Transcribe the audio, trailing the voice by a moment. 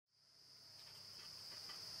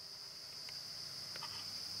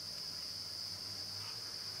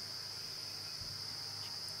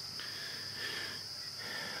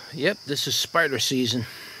Yep, this is spider season.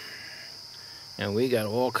 And we got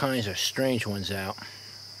all kinds of strange ones out.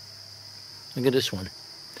 Look at this one.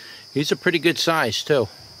 He's a pretty good size too.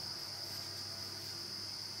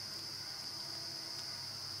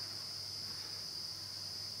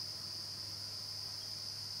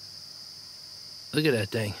 Look at that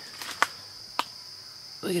thing.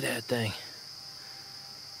 Look at that thing.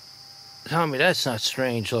 Tell me that's not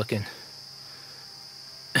strange looking.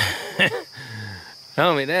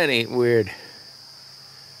 Tell me that ain't weird.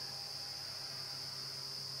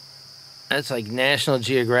 That's like National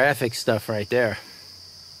Geographic stuff right there.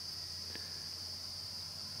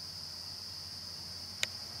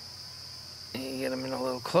 You get them in a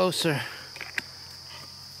little closer.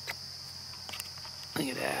 Look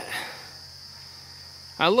at that.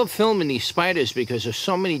 I love filming these spiders because there's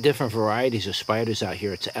so many different varieties of spiders out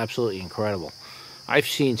here. It's absolutely incredible. I've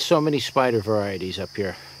seen so many spider varieties up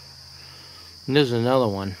here. And there's another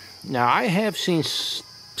one. Now, I have seen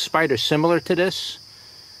spiders similar to this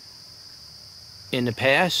in the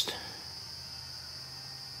past,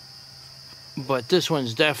 but this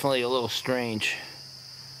one's definitely a little strange.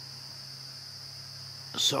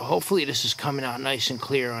 So hopefully this is coming out nice and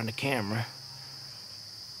clear on the camera.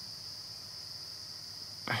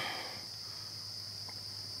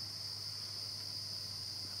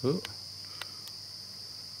 Ooh.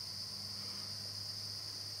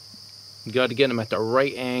 You got to get them at the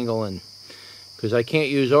right angle, and because I can't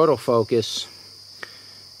use autofocus,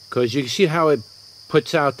 because you can see how it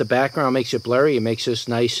puts out the background, makes it blurry. It makes this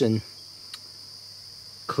nice and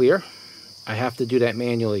clear. I have to do that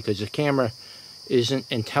manually because the camera isn't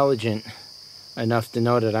intelligent enough to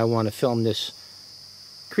know that I want to film this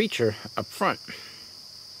creature up front.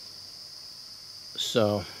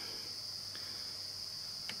 So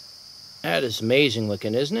that is amazing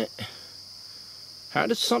looking, isn't it? How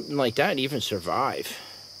does something like that even survive?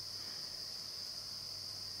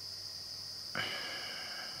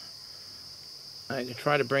 I can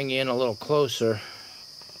try to bring you in a little closer.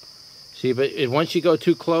 See, but once you go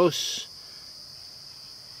too close,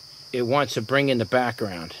 it wants to bring in the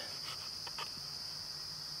background.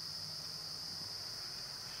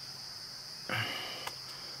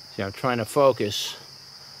 See, I'm trying to focus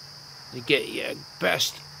to get you a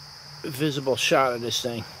best visible shot of this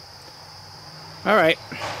thing. Alright,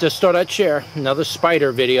 just thought I'd share another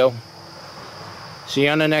spider video. See you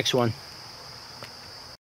on the next one.